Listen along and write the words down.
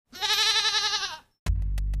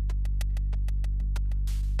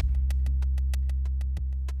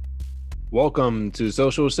Welcome to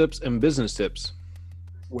Social Sips and Business Tips,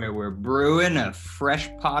 where we're brewing a fresh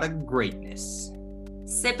pot of greatness.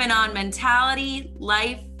 Sipping on mentality,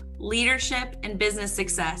 life, leadership, and business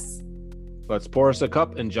success. Let's pour us a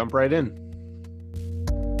cup and jump right in.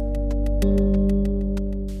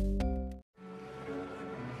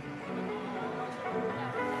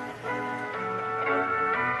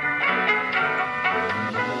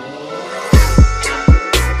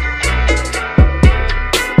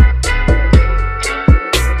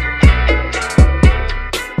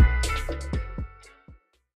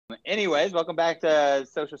 Anyways, welcome back to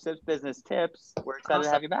Social Sips Business Tips. We're excited to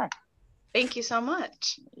have you back. Thank you so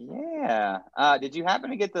much. Yeah. Did you happen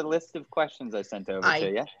to get the list of questions I sent over to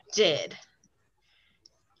you?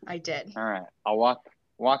 I did. All right. I'll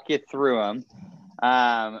walk you through them.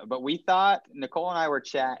 But we thought, Nicole and I were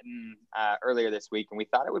chatting earlier this week, and we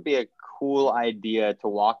thought it would be a cool idea to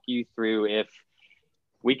walk you through if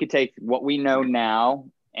we could take what we know now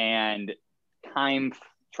and time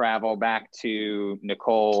travel back to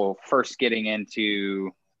Nicole first getting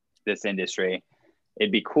into this industry.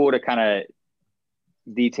 It'd be cool to kind of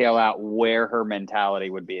detail out where her mentality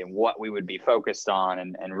would be and what we would be focused on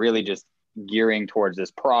and really just gearing towards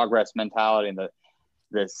this progress mentality and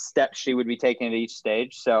the steps she would be taking at each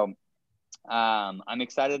stage. So I'm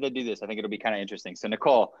excited to do this. I think it'll be kind of interesting. So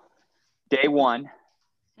Nicole, day one,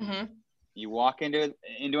 you walk into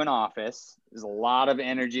an office. There's a lot of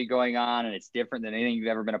energy going on, and it's different than anything you've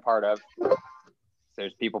ever been a part of. So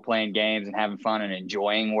there's people playing games and having fun and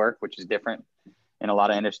enjoying work, which is different in a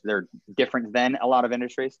lot of industries. They're different than a lot of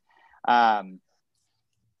industries.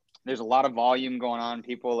 There's a lot of volume going on.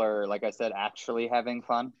 People are, like I said, actually having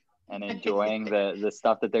fun and enjoying the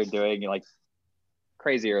stuff that they're doing, like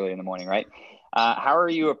crazy early in the morning, right? How are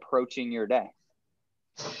you approaching your day?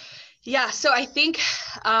 Yeah, so I think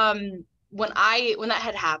when that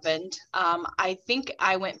had happened, I think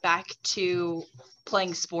I went back to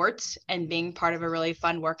playing sports and being part of a really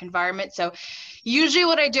fun work environment. So usually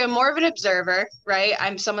what I do, I'm more of an observer, right?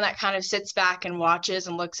 I'm someone that kind of sits back and watches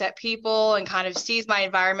and looks at people and kind of sees my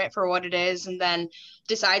environment for what it is and then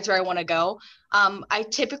decides where I want to go. I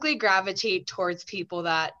typically gravitate towards people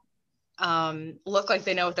that look like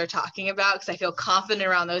they know what they're talking about because I feel confident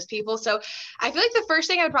around those people. So I feel like the first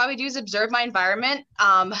thing I would probably do is observe my environment.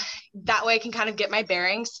 That way I can kind of get my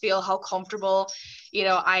bearings, feel how comfortable,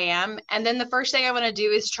 I am. And then the first thing I want to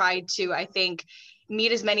do is try to, I think,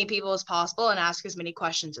 meet as many people as possible and ask as many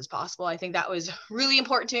questions as possible. I think that was really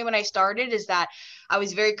important to me when I started, is that I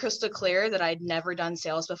was very crystal clear that I'd never done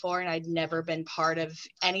sales before and I'd never been part of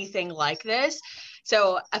anything like this.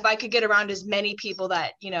 So if I could get around as many people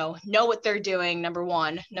that, know what they're doing, number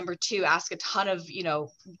one, number two, ask a ton of,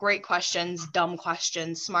 great questions, dumb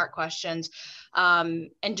questions, smart questions,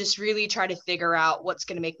 and just really try to figure out what's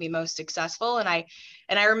going to make me most successful. And I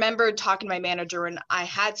remember talking to my manager when I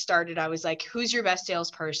had started, I was like, who's your best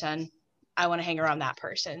salesperson? I want to hang around that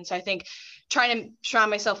person. So I think trying to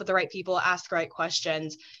surround myself with the right people, ask the right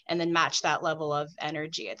questions, and then match that level of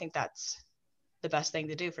energy. I think that's the best thing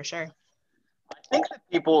to do for sure. I think that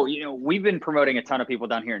people, we've been promoting a ton of people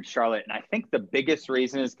down here in Charlotte. And I think the biggest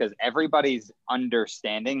reason is because everybody's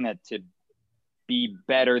understanding that to be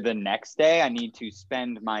better the next day, I need to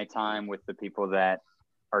spend my time with the people that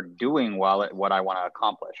are doing well at what I want to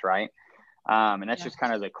accomplish. Right. And that's just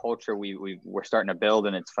kind of the culture we're starting to build,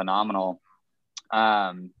 and it's phenomenal.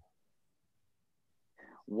 Why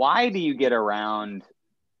do you get around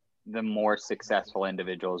the more successful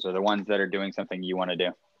individuals or the ones that are doing something you want to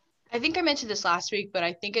do? I think I mentioned this last week, but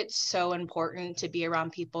I think it's so important to be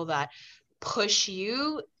around people that push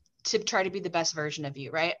you to try to be the best version of you,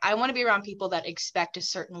 right? I want to be around people that expect a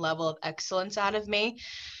certain level of excellence out of me,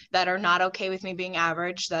 that are not okay with me being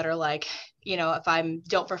average, that are like, if I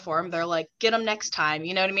don't perform, they're like, get them next time.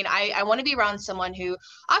 You know what I mean? I want to be around someone who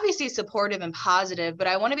obviously is supportive and positive, but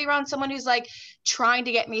I want to be around someone who's like trying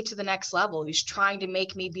to get me to the next level, who's trying to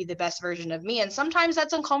make me be the best version of me. And sometimes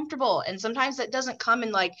that's uncomfortable. And sometimes that doesn't come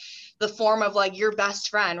in like the form of like your best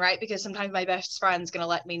friend, right? Because sometimes my best friend's going to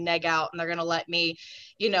let me neg out, and they're going to let me,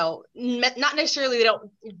 not necessarily they don't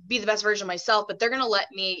be the best version of myself, but they're going to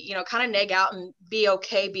let me, kind of neg out and be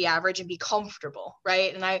okay, be average, and be comfortable.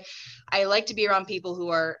 Right. And I like to be around people who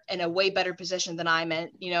are in a way better position than I'm in,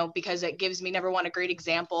 because it gives me, number one, a great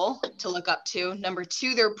example to look up to. Number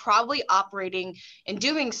two, they're probably operating and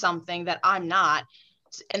doing something that I'm not.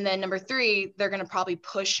 And then number three, they're going to probably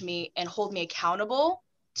push me and hold me accountable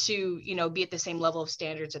to, be at the same level of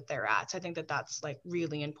standards that they're at. So I think that that's like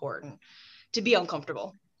really important to be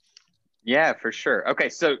uncomfortable. Yeah, for sure. Okay.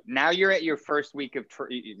 So now you're at your first week of,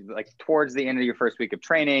 towards the end of your first week of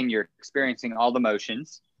training, you're experiencing all the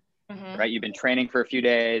motions. right? You've been training for a few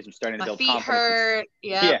days. You're starting to My build feet confidence. hurt.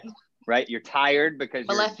 Yeah, right. You're tired because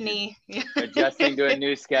My you're left knee. adjusting to a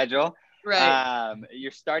new schedule. Right.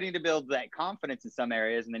 You're starting to build that confidence in some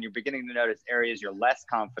areas, and then you're beginning to notice areas you're less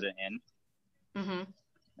confident in. Mm-hmm.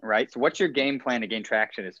 Right. So what's your game plan to gain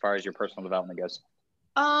traction as far as your personal development goes?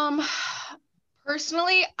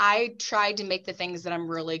 Personally, I tried to make the things that I'm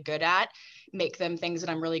really good at, make them things that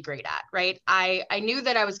I'm really great at, right? I knew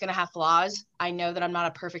that I was going to have flaws. I know that I'm not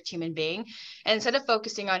a perfect human being. And instead of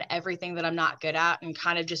focusing on everything that I'm not good at and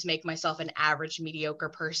kind of just make myself an average, mediocre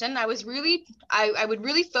person, I would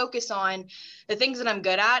really focus on the things that I'm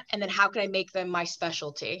good at. And then how can I make them my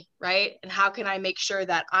specialty, right? And how can I make sure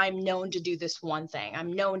that I'm known to do this one thing?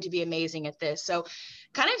 I'm known to be amazing at this. So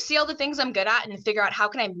kind of see all the things I'm good at and figure out how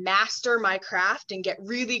can I master my craft and get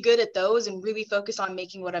really good at those and really focus on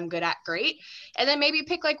making what I'm good at great. And then maybe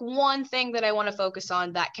pick like one thing that I want to focus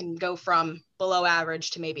on that can go from below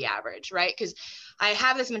average to maybe average, right? Because I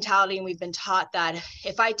have this mentality and we've been taught that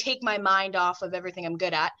if I take my mind off of everything I'm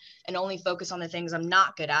good at and only focus on the things I'm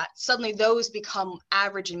not good at, suddenly those become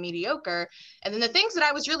average and mediocre. And then the things that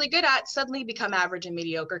I was really good at suddenly become average and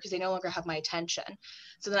mediocre because they no longer have my attention.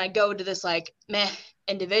 So then I go to this like meh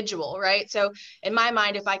individual, right? So in my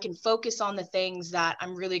mind, if I can focus on the things that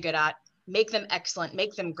I'm really good at, make them excellent,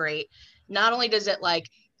 make them great, not only does it like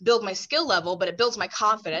build my skill level, but it builds my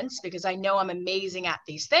confidence because I know I'm amazing at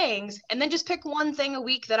these things. And then just pick one thing a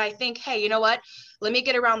week that I think, hey, you know what? Let me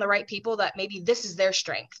get around the right people that maybe this is their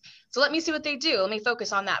strength. So let me see what they do. Let me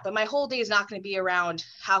focus on that. But my whole day is not going to be around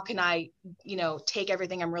how can I, take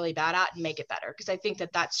everything I'm really bad at and make it better. Because I think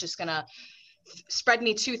that that's just going to spread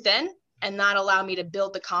me too thin and not allow me to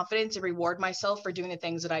build the confidence and reward myself for doing the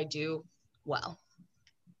things that I do well.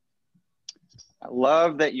 I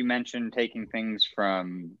love that you mentioned taking things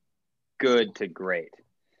from good to great.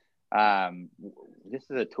 This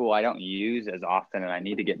is a tool I don't use as often and I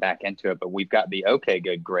need to get back into it, but we've got the okay,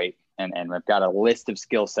 good, great. And we've got a list of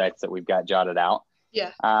skill sets that we've got jotted out.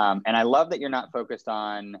 Yeah. And I love that you're not focused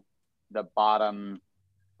on the bottom,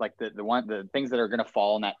 like the things that are going to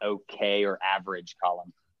fall in that okay or average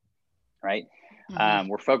column, right? Mm-hmm.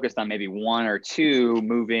 We're focused on maybe one or two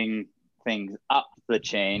moving things up the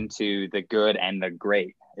chain to the good and the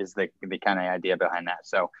great is the kind of idea behind that.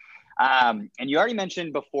 So, and you already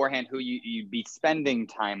mentioned beforehand who you'd be spending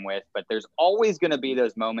time with, but there's always going to be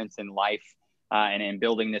those moments in life and in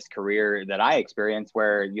building this career that I experienced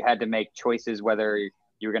where you had to make choices whether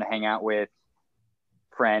you were going to hang out with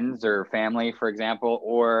friends or family, for example,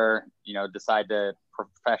 or, decide to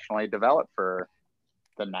professionally develop for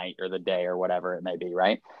the night or the day or whatever it may be,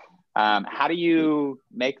 right? How do you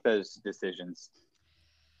make those decisions?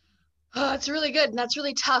 Oh, it's really good. And that's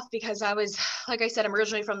really tough because like I said, I'm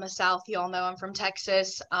originally from the South. You all know I'm from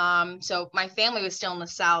Texas. So my family was still in the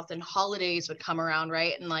South and holidays would come around,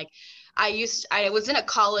 right? And like I was in a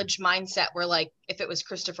college mindset where like if it was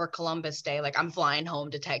Christopher Columbus Day, like I'm flying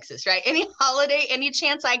home to Texas, right? Any holiday, any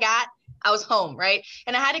chance I got, I was home, right?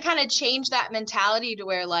 And I had to kind of change that mentality to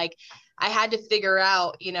where like I had to figure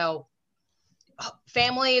out,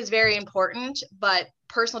 family is very important, but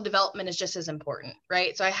personal development is just as important,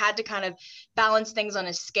 right? So I had to kind of balance things on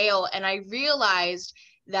a scale. And I realized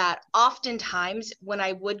that oftentimes when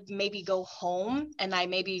I would maybe go home and I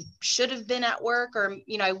maybe should have been at work or,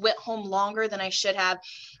 I went home longer than I should have,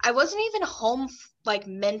 I wasn't even home like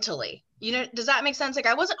mentally. Does that make sense? Like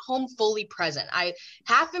I wasn't home fully present.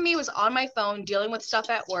 Half of me was on my phone dealing with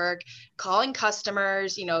stuff at work, calling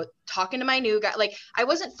customers, talking to my new guy. Like I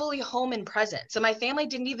wasn't fully home and present. So my family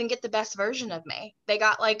didn't even get the best version of me. They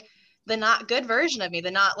got like the not good version of me,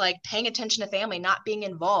 the not like paying attention to family, not being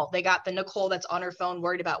involved. They got the Nicole that's on her phone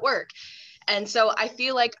worried about work. And so I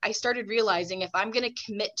feel like I started realizing if I'm going to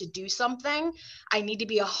commit to do something, I need to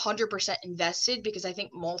be 100% invested because I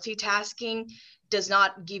think multitasking does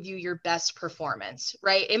not give you your best performance,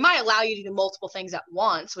 right? It might allow you to do multiple things at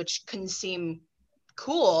once, which can seem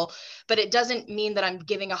cool, but it doesn't mean that I'm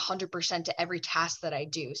giving 100% to every task that I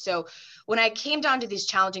do. So when I came down to these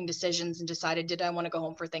challenging decisions and decided, did I want to go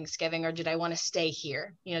home for Thanksgiving or did I want to stay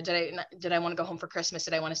here? Did I want to go home for Christmas?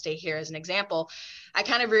 Did I want to stay here as an example? I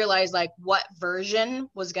kind of realized like what version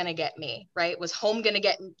was going to get me, right? Was home going to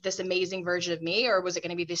get this amazing version of me, or was it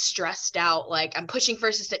going to be this stressed out, like I'm pushing for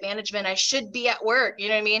assistant management, I should be at work, you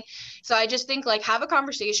know what I mean? So I just think like have a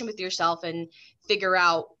conversation with yourself and figure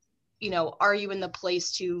out, are you in the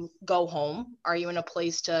place to go home? Are you in a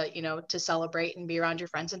place to, to celebrate and be around your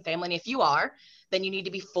friends and family? And if you are, then you need to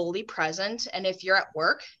be fully present. And if you're at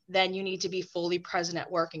work, then you need to be fully present at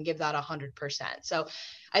work and give that 100%. So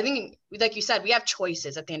I think, like you said, we have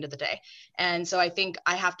choices at the end of the day. And so I think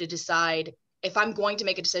I have to decide if I'm going to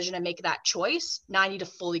make a decision and make that choice, now I need to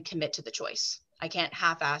fully commit to the choice. I can't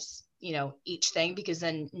half-ass, each thing, because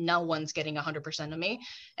then no one's getting 100% of me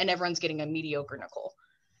and everyone's getting a mediocre Nicole.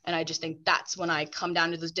 And I just think that's when I come down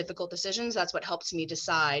to those difficult decisions. That's what helps me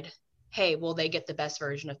decide, hey, will they get the best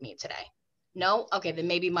version of me today? No? Okay, then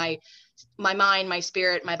maybe my mind, my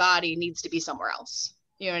spirit, my body needs to be somewhere else.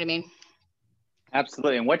 You know what I mean?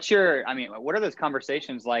 Absolutely. And what are those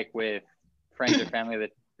conversations like with friends or family that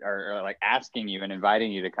are like asking you and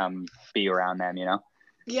inviting you to come be around them,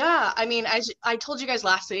 Yeah, I mean, I told you guys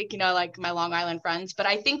last week, like my Long Island friends, but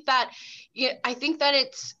I think that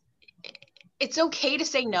it's okay to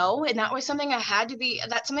say no. And that was something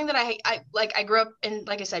that's something that I grew up in,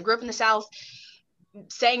 like I said, grew up in the South.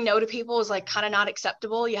 Saying no to people was like kind of not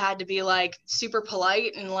acceptable. You had to be like super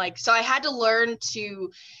polite, and like, so I had to learn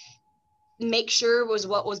to make sure it was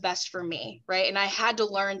what was best for me, right? And I had to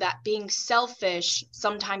learn that being selfish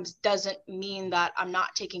sometimes doesn't mean that I'm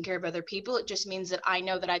not taking care of other people. It just means that I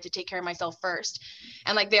know that I have to take care of myself first.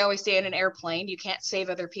 And like they always say in an airplane, you can't save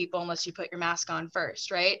other people unless you put your mask on first,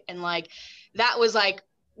 right? And like that was like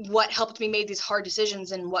what helped me make these hard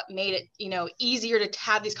decisions, and what made it, easier to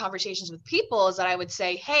have these conversations with people is that I would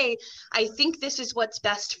say, hey, I think this is what's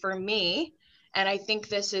best for me. And I think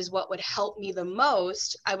this is what would help me the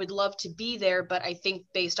most. I would love to be there, but I think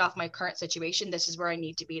based off my current situation, this is where I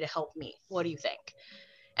need to be to help me. What do you think?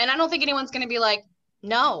 And I don't think anyone's going to be like,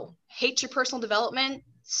 no, hate your personal development,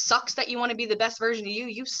 sucks that you want to be the best version of you.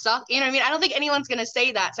 You suck. You know what I mean? I don't think anyone's going to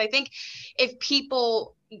say that. So I think if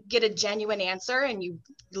people get a genuine answer and you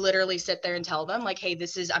literally sit there and tell them like, hey,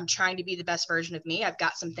 I'm trying to be the best version of me. I've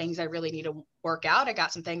got some things I really need to work out. I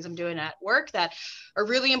got some things I'm doing at work that are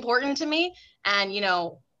really important to me. And,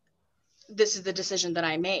 this is the decision that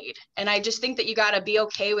I made. And I just think that you got to be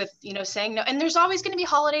okay with, saying no. And there's always going to be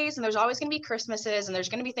holidays, and there's always going to be Christmases, and there's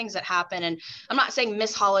going to be things that happen. And I'm not saying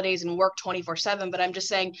miss holidays and work 24/7, but I'm just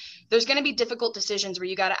saying there's going to be difficult decisions where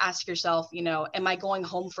you got to ask yourself, am I going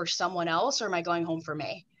home for someone else, or am I going home for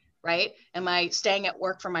me? Right? Am I staying at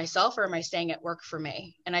work for myself, or am I staying at work for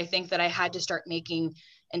me? And I think that I had to start making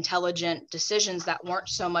intelligent decisions that weren't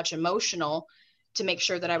so much emotional, to make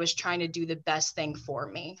sure that I was trying to do the best thing for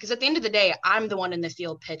me. Because at the end of the day, I'm the one in the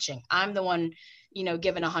field pitching. I'm the one,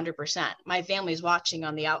 giving 100%. My family's watching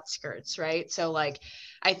on the outskirts, right? So like,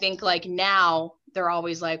 I think like now they're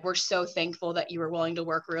always like, we're so thankful that you were willing to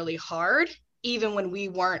work really hard, even when we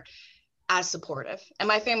weren't as supportive. And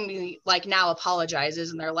my family like now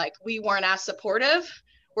apologizes, and they're like, we weren't as supportive.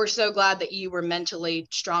 We're so glad that you were mentally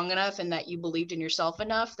strong enough and that you believed in yourself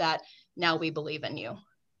enough that now we believe in you.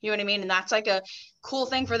 You know what I mean? And that's like a cool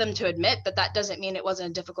thing for them to admit, but that doesn't mean it wasn't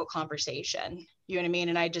a difficult conversation. You know what I mean?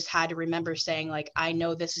 And I just had to remember saying like, I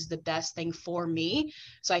know this is the best thing for me,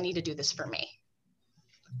 so I need to do this for me.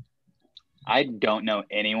 I don't know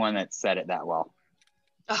anyone that said it that well.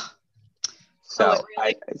 Oh. So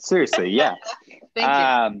really? Seriously, yeah.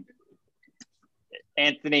 Thank you.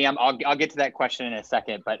 Anthony, I'll get to that question in a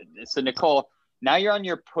second, but so Nicole, now you're on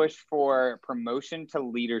your push for promotion to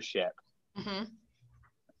leadership. Mm-hmm.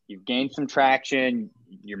 You've gained some traction.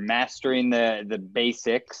 You're mastering the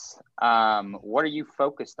basics. What are you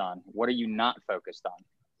focused on? What are you not focused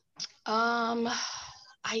on?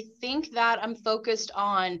 I think that I'm focused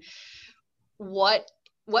on what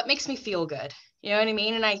makes me feel good. You know what I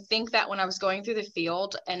mean? And I think that when I was going through the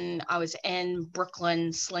field and I was in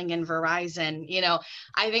Brooklyn slinging Verizon,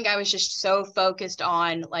 I think I was just so focused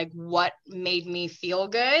on like what made me feel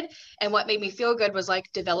good. And what made me feel good was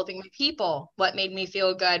like developing my people. What made me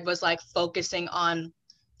feel good was like focusing on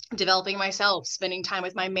developing myself, spending time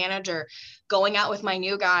with my manager, going out with my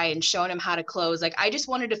new guy and showing him how to close. Like I just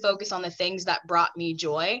wanted to focus on the things that brought me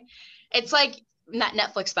joy. It's like that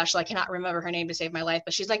Netflix special, I cannot remember her name to save my life,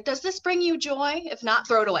 but she's like, does this bring you joy? If not,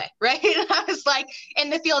 throw it away, right? And I was like, in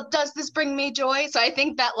the field, does this bring me joy? So I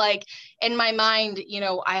think that like in my mind,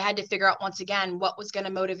 I had to figure out once again what was going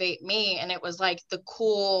to motivate me. And it was like the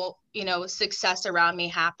cool, success around me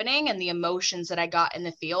happening and the emotions that I got in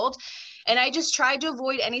the field. And I just tried to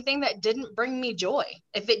avoid anything that didn't bring me joy.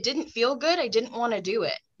 If it didn't feel good, I didn't want to do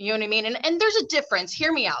it. You know what I mean? And there's a difference.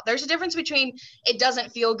 Hear me out. There's a difference between it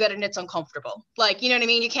doesn't feel good and it's uncomfortable. Like, you know what I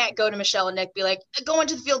mean? You can't go to Michelle and Nick, be like, going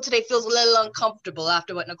to the field today feels a little uncomfortable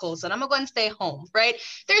after what Nicole said. I'm going to go and stay home, right?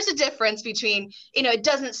 There's a difference between, it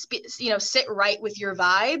doesn't, sit right with your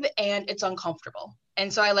vibe and it's uncomfortable.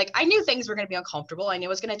 And so I knew things were going to be uncomfortable. I knew I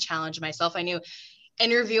was going to challenge myself. I knew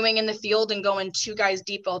interviewing in the field and going 2 guys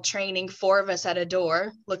deep while training, 4 of us at a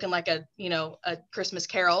door looking like a Christmas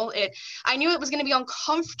Carol. I knew it was going to be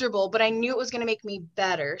uncomfortable, but I knew it was going to make me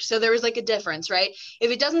better. So there was like a difference, right? If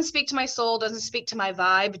it doesn't speak to my soul, doesn't speak to my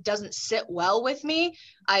vibe, doesn't sit well with me,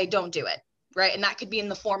 I don't do it. Right. And that could be in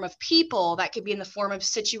the form of people, that could be in the form of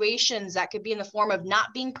situations, that could be in the form of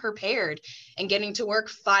not being prepared and getting to work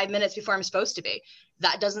 5 minutes before I'm supposed to be.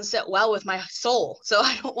 That doesn't sit well with my soul. So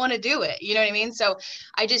I don't want to do it. You know what I mean? So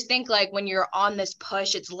I just think like when you're on this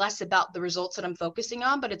push, it's less about the results that I'm focusing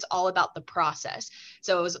on, but it's all about the process.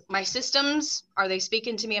 So it was my systems. Are they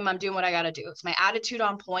speaking to me? Am I doing what I got to do? It's my attitude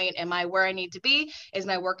on point. Am I where I need to be? Is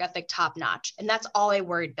my work ethic top notch? And that's all I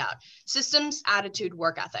worried about. Systems, attitude,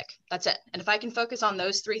 work ethic. That's it. And if I can focus on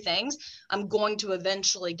those 3 things, I'm going to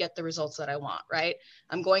eventually get the results that I want, right?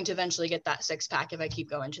 I'm going to eventually get that 6-pack if I keep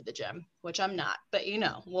going to the gym, which I'm not, but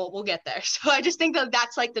we'll get there. So I just think that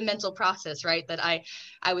that's like the mental process, right? That I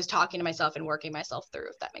was talking to myself and working myself through,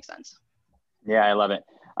 if that makes sense. Yeah, I love it.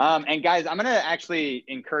 And guys, I'm going to actually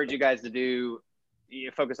encourage you guys to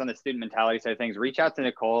focus on the student mentality side of things. Reach out to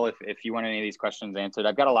Nicole if you want any of these questions answered.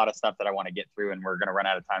 I've got a lot of stuff that I want to get through, and we're going to run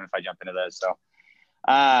out of time if I jump into those. So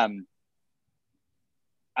I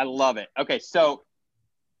love it. Okay, so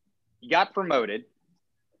you got promoted.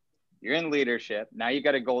 You're in leadership. Now you've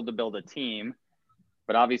got a goal to build a team,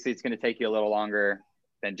 but obviously it's going to take you a little longer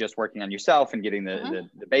than just working on yourself and getting the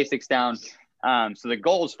basics down. So the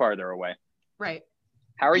goal is farther away. Right.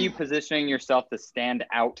 How are you positioning yourself to stand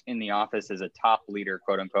out in the office as a top leader,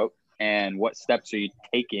 quote unquote? And what steps are you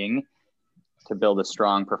taking to build a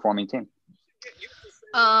strong performing team?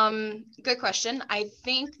 Good question. I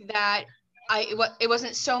think that it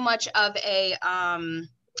wasn't so much of a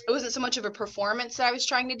performance that I was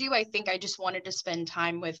trying to do. I think I just wanted to spend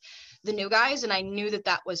time with the new guys, and I knew that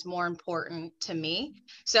that was more important to me.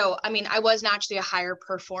 So, I mean, I was naturally a higher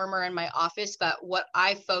performer in my office, but what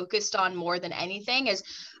I focused on more than anything is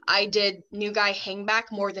I did new guy hang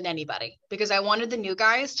back more than anybody, because I wanted the new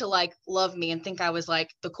guys to like love me and think I was like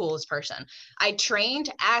the coolest person. I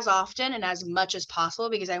trained as often and as much as possible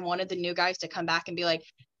because I wanted the new guys to come back and be like,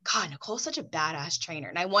 God, Nicole's such a badass trainer.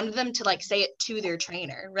 And I wanted them to like say it to their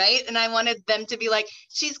trainer, right? And I wanted them to be like,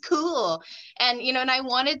 she's cool. And, and I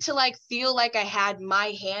wanted to like feel like I had my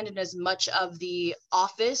hand in as much of the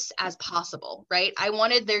office as possible, right? I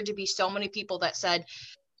wanted there to be so many people that said,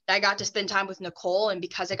 I got to spend time with Nicole, and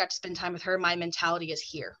because I got to spend time with her, my mentality is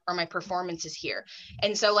here, or my performance is here.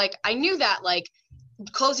 And so like, I knew that like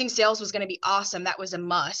closing sales was going to be awesome. That was a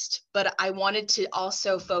must, but I wanted to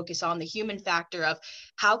also focus on the human factor of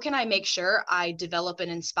how can I make sure I develop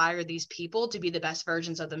and inspire these people to be the best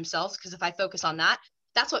versions of themselves? Because if I focus on that,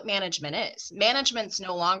 that's what management is. Management's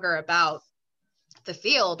no longer about the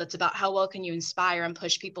field. It's about how well can you inspire and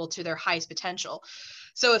push people to their highest potential.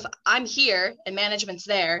 So if I'm here and management's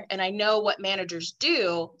there and I know what managers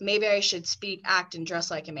do, maybe I should speak, act, and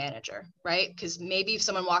dress like a manager, right? Because maybe if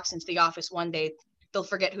someone walks into the office one day, they'll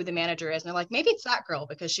forget who the manager is. And they're like, maybe it's that girl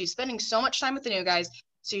because she's spending so much time with the new guys.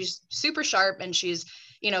 She's super sharp and she's,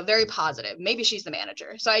 very positive. Maybe she's the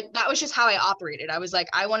manager. So that was just how I operated. I was like,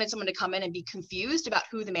 I wanted someone to come in and be confused about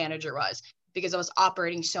who the manager was, because I was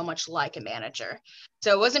operating so much like a manager.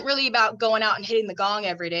 So it wasn't really about going out and hitting the gong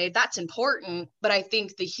every day. That's important. But I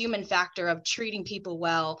think the human factor of treating people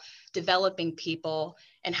well, developing people,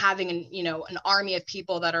 and having an army of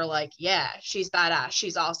people that are like, yeah, she's badass.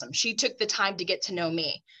 She's awesome. She took the time to get to know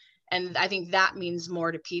me. And I think that means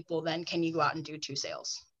more to people than can you go out and do 2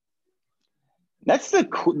 sales. That's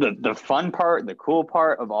the fun part, the cool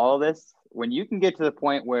part of all of this. When you can get to the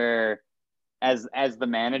point where as the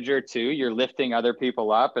manager too, you're lifting other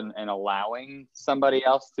people up and allowing somebody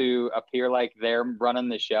else to appear like they're running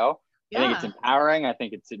the show. Yeah. I think it's empowering. I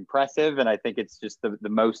think it's impressive. And I think it's just the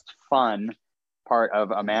most fun part of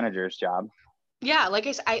a manager's job. Yeah. Like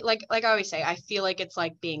I always say, I feel like it's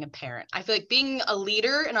like being a parent. I feel like being a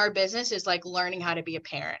leader in our business is like learning how to be a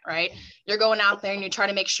parent, right? You're going out there and you're trying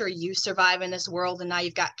to make sure you survive in this world. And now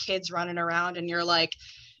you've got kids running around and you're like,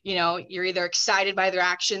 you're either excited by their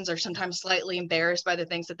actions or sometimes slightly embarrassed by the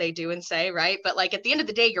things that they do and say, right? But like at the end of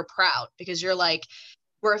the day, you're proud because you're like,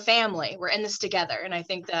 we're a family, we're in this together. And I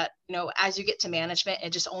think that, as you get to management,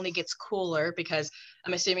 it just only gets cooler because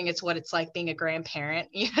I'm assuming it's what it's like being a grandparent.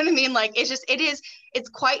 You know what I mean? Like it's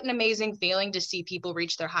quite an amazing feeling to see people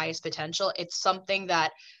reach their highest potential. It's something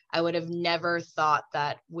that I would have never thought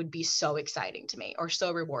that would be so exciting to me or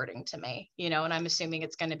so rewarding to me, and I'm assuming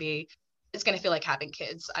it's going to feel like having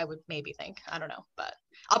kids. I would maybe think, I don't know, but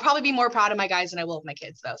I'll probably be more proud of my guys than I will of my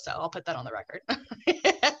kids though. So I'll put that on the record.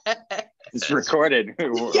 It's recorded.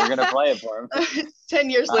 We're gonna play it for him. 10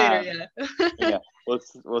 years later, yeah. Yeah,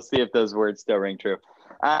 we'll see if those words still ring true.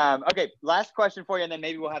 Okay, last question for you, and then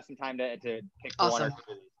maybe we'll have some time to pick one or Awesome.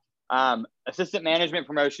 two of these. Assistant management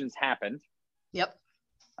promotions happened. Yep.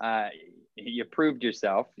 You proved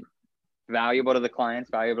yourself valuable to the clients,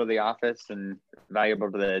 valuable to the office, and valuable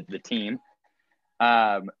to the team.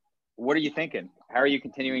 What are you thinking? How are you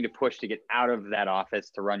continuing to push to get out of that office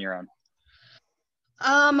to run your own?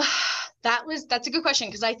 That's a good question,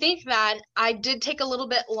 because I think that I did take a little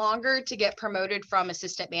bit longer to get promoted from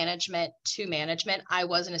assistant management to management. I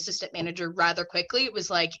was an assistant manager rather quickly. It was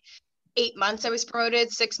like 8 months I was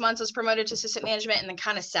promoted, 6 months I was promoted to assistant management, and then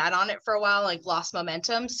kind of sat on it for a while, like lost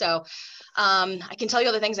momentum. So I can tell you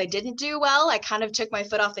all the things I didn't do well. I kind of took my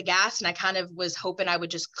foot off the gas, and I kind of was hoping I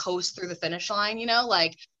would just coast through the finish line,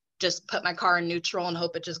 like just put my car in neutral and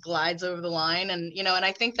hope it just glides over the line. And, and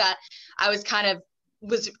I think that I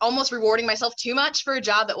was almost rewarding myself too much for a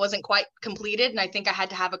job that wasn't quite completed. And I think I had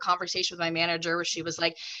to have a conversation with my manager where she was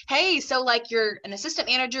like, hey, so like you're an assistant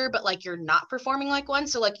manager, but like you're not performing like one.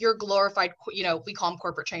 So like you're glorified, we call them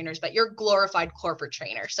corporate trainers, but you're glorified corporate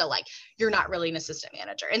trainer. So like, you're not really an assistant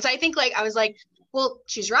manager. And so I think I was like, well,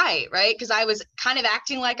 she's right. Because I was kind of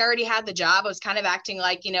acting like I already had the job. I was kind of acting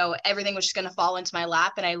like, everything was just going to fall into my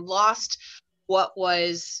lap. And I lost what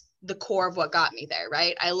was the core of what got me there,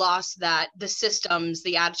 right? I lost the systems,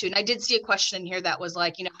 the attitude. And I did see a question in here that was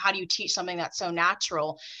like, how do you teach something that's so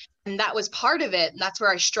natural? And that was part of it. And that's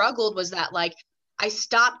where I struggled, was that I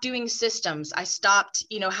stopped doing systems. I stopped,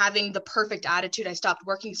 having the perfect attitude. I stopped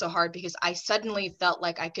working so hard because I suddenly felt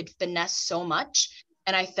like I could finesse so much.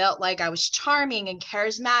 And I felt like I was charming and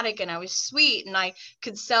charismatic, and I was sweet, and I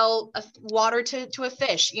could sell water to a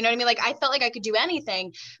fish. You know what I mean? I felt like I could do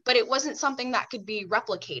anything, but it wasn't something that could be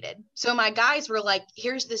replicated. So my guys were like,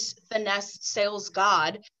 here's this finesse sales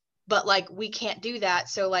god, but we can't do that.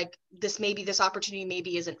 So this opportunity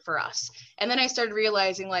maybe isn't for us. And then I started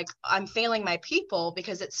realizing I'm failing my people,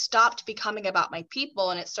 because it stopped becoming about my people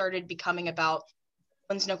and it started becoming about,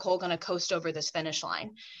 when's Nicole going to coast over this finish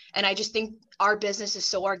line? And I just think our business is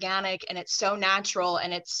so organic and it's so natural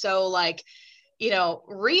and it's so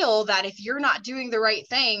real, that if you're not doing the right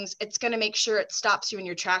things, it's going to make sure it stops you in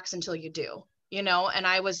your tracks until you do. And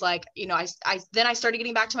I was like, then I started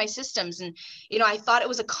getting back to my systems, and, I thought it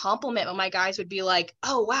was a compliment when my guys would be like,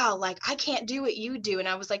 oh, wow, I can't do what you do. And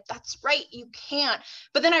I was like, that's right, you can't.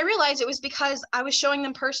 But then I realized it was because I was showing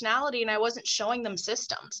them personality and I wasn't showing them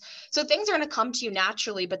systems. So things are going to come to you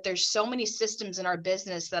naturally, but there's so many systems in our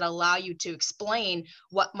business that allow you to explain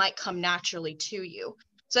what might come naturally to you.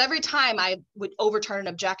 So every time I would overturn an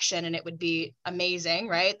objection, and it would be amazing,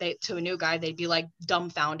 right? To a new guy, they'd be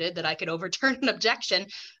dumbfounded that I could overturn an objection.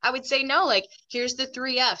 I would say, no, here's the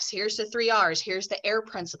 3 F's, here's the 3 R's, here's the AIR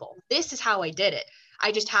principle. This is how I did it.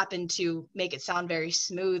 I just happened to make it sound very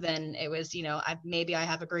smooth, and it was, maybe I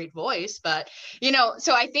have a great voice, but,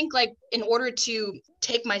 so I think in order to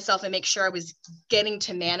take myself and make sure I was getting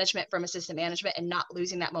to management from assistant management and not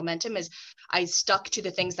losing that momentum, is I stuck to the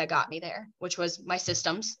things that got me there, which was my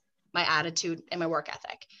systems, my attitude, and my work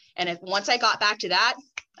ethic. And once I got back to that,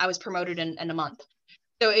 I was promoted in a month.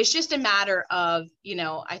 So it's just a matter of,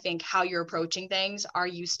 I think how you're approaching things. Are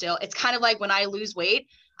you still, it's kind of like when I lose weight,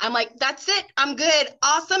 I'm like, that's it. I'm good.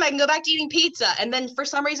 Awesome. I can go back to eating pizza. And then for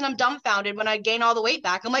some reason I'm dumbfounded when I gain all the weight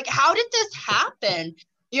back. I'm like, how did this happen?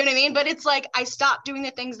 You know what I mean? But it's I stopped doing the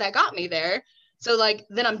things that got me there. So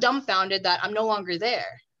then I'm dumbfounded that I'm no longer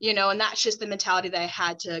there, and that's just the mentality that I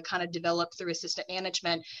had to kind of develop through assistant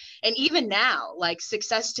management. And even now,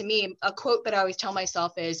 success to me, a quote that I always tell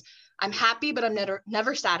myself is, I'm happy, but I'm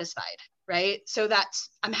never satisfied. Right? So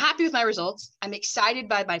I'm happy with my results. I'm excited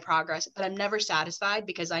by my progress, but I'm never satisfied,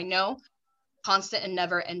 because I know constant and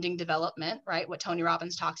never ending development, right? What Tony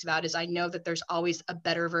Robbins talks about is, I know that there's always a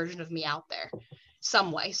better version of me out there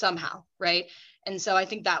some way, somehow. Right. And so I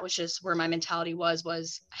think that was just where my mentality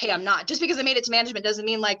was, hey, I'm not, just because I made it to management doesn't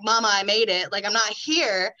mean mama, I made it. I'm not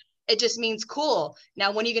here. It just means, cool.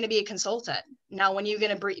 Now, when are you going to be a consultant? Now, when are you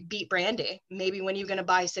going to beat Brandy? Maybe when are you going to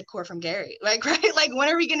buy Sidcore from Gary? Right? When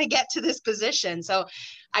are we going to get to this position? So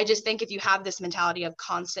I just think if you have this mentality of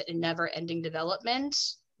constant and never ending development,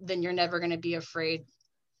 then you're never going to be afraid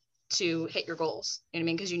to hit your goals. You know what I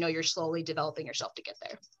mean? Because you're slowly developing yourself to get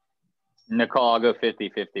there. Nicole, I'll go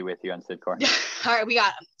 50-50 with you on Sidcore. All right, we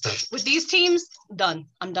got, with these teams, done.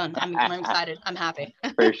 I'm done. I'm excited. I'm happy.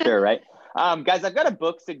 For sure, right? Guys, I've got a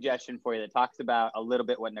book suggestion for you that talks about a little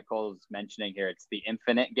bit what Nicole's mentioning here. It's The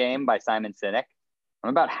Infinite Game by Simon Sinek.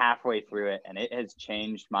 I'm about halfway through it, and it has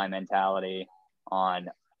changed my mentality on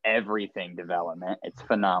everything development. It's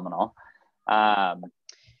phenomenal.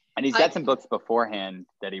 And And he's got some books beforehand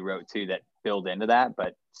that he wrote too that build into that,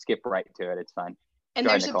 but skip right to it. It's fine. And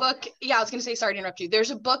Go there's ahead, a Nicole. book, yeah, I was going to say, sorry to interrupt you.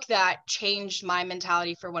 There's a book that changed my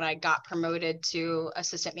mentality for when I got promoted to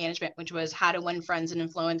assistant management, which was How to Win Friends and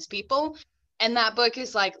Influence People. And that book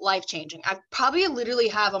is like life-changing. I probably literally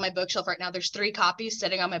have on my bookshelf right now, there's 3 copies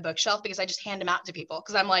sitting on my bookshelf because I just hand them out to people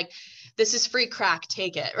because I'm like, this is free crack,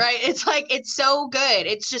 take it, right? It's like, it's so good.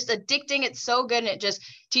 It's just addicting. It's so good. And it just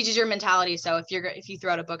teaches your mentality. So if you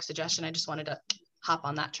throw out a book suggestion, I just wanted to hop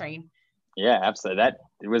on that train. Yeah, absolutely. That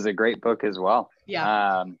it was a great book as well.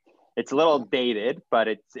 Yeah. It's a little dated, but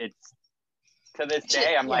it's to this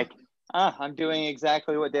day, I'm like, I'm doing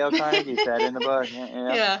exactly what Dale Carnegie said in the book.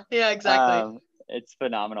 Yeah, exactly. It's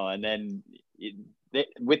phenomenal. And then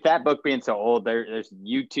with that book being so old, there's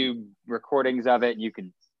YouTube recordings of it. You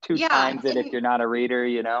can times it if you're not a reader,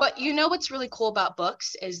 But you know what's really cool about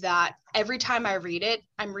books is that every time I read it,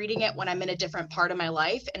 I'm reading it when I'm in a different part of my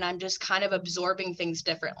life and I'm just kind of absorbing things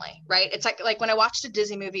differently, right? It's like when I watched a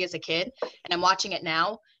Disney movie as a kid and I'm watching it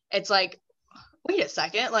now, it's like, wait a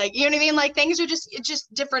second, like, you know what I mean? Like things are it's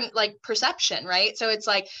just different, like perception, right? So it's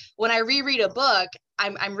like when I reread a book,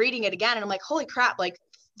 I'm reading it again and I'm like, holy crap, like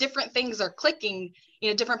different things are clicking,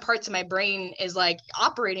 different parts of my brain is like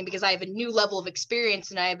operating because I have a new level of experience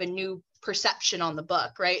and I have a new perception on the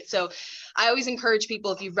book, right? So I always encourage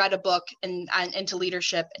people, if you've read a book and into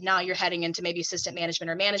leadership, now you're heading into maybe assistant management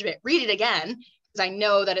or management, read it again, because I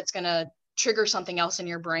know that it's going to trigger something else in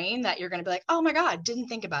your brain that you're going to be like, oh my God, didn't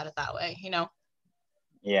think about it that way,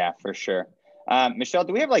 Yeah, for sure. Michelle,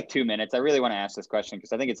 do we have like 2 minutes? I really want to ask this question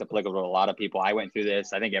because I think it's applicable to a lot of people. I went through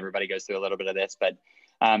this. I think everybody goes through a little bit of this, but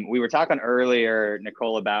we were talking earlier,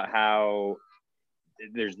 Nicole, about how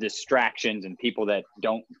there's distractions and people that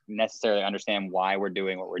don't necessarily understand why we're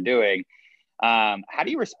doing what we're doing. How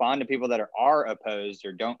do you respond to people that are opposed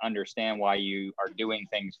or don't understand why you are doing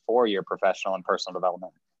things for your professional and personal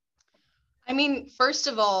development? I mean, first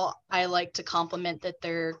of all, I like to compliment that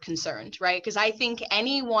they're concerned, right? Because I think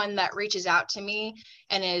anyone that reaches out to me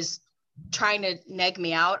and is trying to neg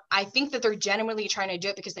me out, I think that they're genuinely trying to do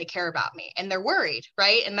it because they care about me and they're worried,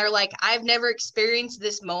 right? And they're like, I've never experienced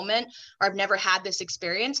this moment or I've never had this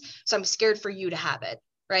experience, so I'm scared for you to have it,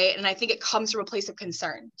 right? And I think it comes from a place of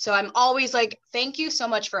concern. So I'm always like, thank you so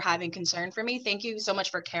much for having concern for me. Thank you so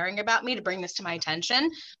much for caring about me to bring this to my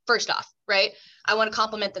attention. First off, right? I want to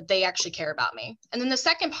compliment that they actually care about me. And then the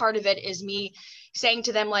second part of it is me saying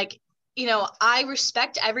to them, like, I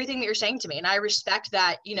respect everything that you're saying to me. And I respect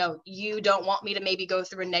that, you don't want me to maybe go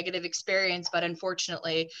through a negative experience, but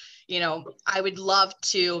unfortunately, I would love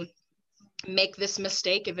to make this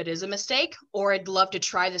mistake if it is a mistake, or I'd love to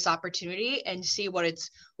try this opportunity and see what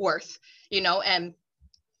it's worth, and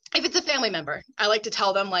if it's a family member, I like to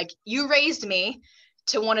tell them, like, you raised me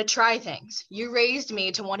to want to try things. You raised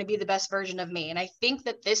me to want to be the best version of me. And I think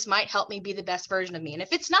that this might help me be the best version of me. And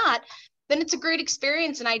if it's not, then it's a great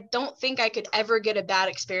experience. And I don't think I could ever get a bad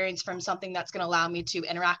experience from something that's going to allow me to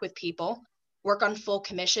interact with people, work on full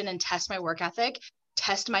commission and test my work ethic,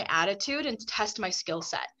 test my attitude, and test my skill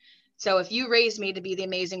set. So if you raised me to be the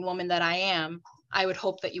amazing woman that I am, I would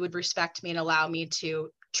hope that you would respect me and allow me to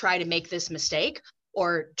try to make this mistake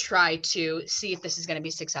or try to see if this is going to be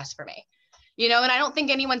success for me. And I don't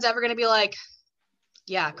think anyone's ever going to be like,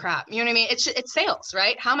 yeah, crap. You know what I mean? It's sales,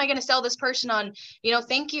 right? How am I going to sell this person on,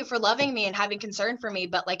 thank you for loving me and having concern for me.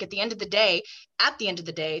 But like at the end of the day,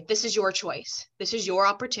 this is your choice. This is your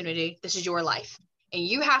opportunity. This is your life. And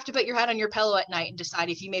you have to put your head on your pillow at night and decide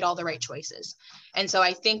if you made all the right choices. And so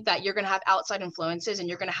I think that you're going to have outside influences and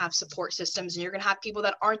you're going to have support systems and you're going to have people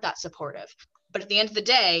that aren't that supportive. But at the end of the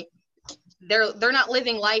day, they're not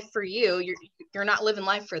living life for you. You're not living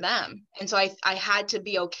life for them. And so I had to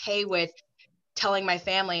be okay with telling my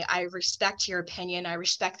family, I respect your opinion. I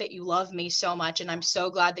respect that you love me so much. And I'm so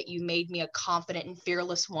glad that you made me a confident and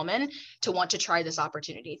fearless woman to want to try this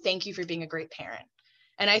opportunity. Thank you for being a great parent.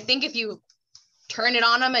 And I think if you turn it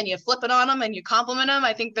on them and you flip it on them and you compliment them,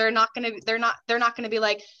 I think they're not going to be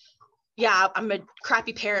like, yeah, I'm a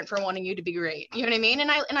crappy parent for wanting you to be great. You know what I mean?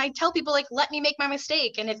 And I tell people, like, let me make my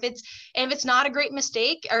mistake. And if it's not a great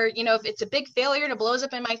mistake, or, if it's a big failure and it blows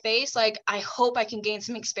up in my face, like, I hope I can gain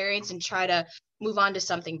some experience and try to move on to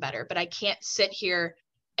something better. But I can't sit here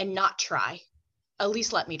and not try. At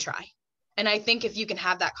least let me try. And I think if you can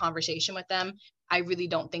have that conversation with them, I really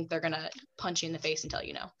don't think they're going to punch you in the face and tell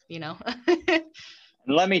you no.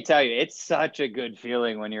 Let me tell you, it's such a good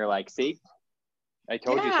feeling when you're like, see, I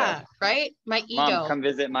told you so. Right? My ego. Mom, come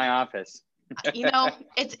visit my office.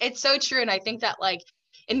 It's so true. And I think that, like,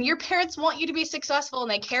 and your parents want you to be successful and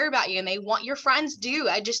they care about you and they want, your friends do.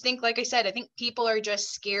 I just think, like I said, I think people are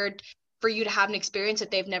just scared for you to have an experience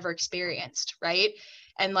that they've never experienced, right?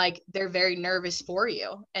 And like they're very nervous for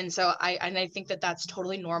you. And so I think that that's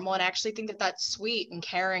totally normal, and I actually think that that's sweet and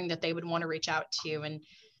caring that they would want to reach out to you and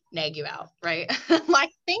nag you out, right?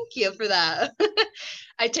 Like, thank you for that.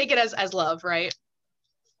 I take it as love, right?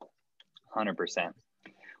 100%.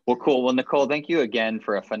 Well, cool. Well, Nicole, thank you again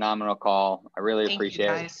for a phenomenal call. I really appreciate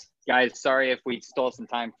it. Guys, sorry if we stole some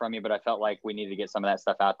time from you, but I felt like we needed to get some of that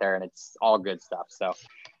stuff out there, and it's all good stuff. So,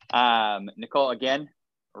 Nicole, again,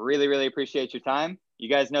 really, really appreciate your time. You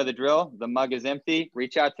guys know the drill. The mug is empty.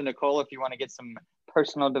 Reach out to Nicole if you want to get some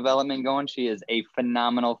personal development going. She is a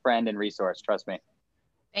phenomenal friend and resource. Trust me.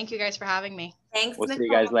 Thank you guys for having me. Thanks, We'll Nicole. see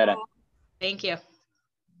you guys later. Thank you.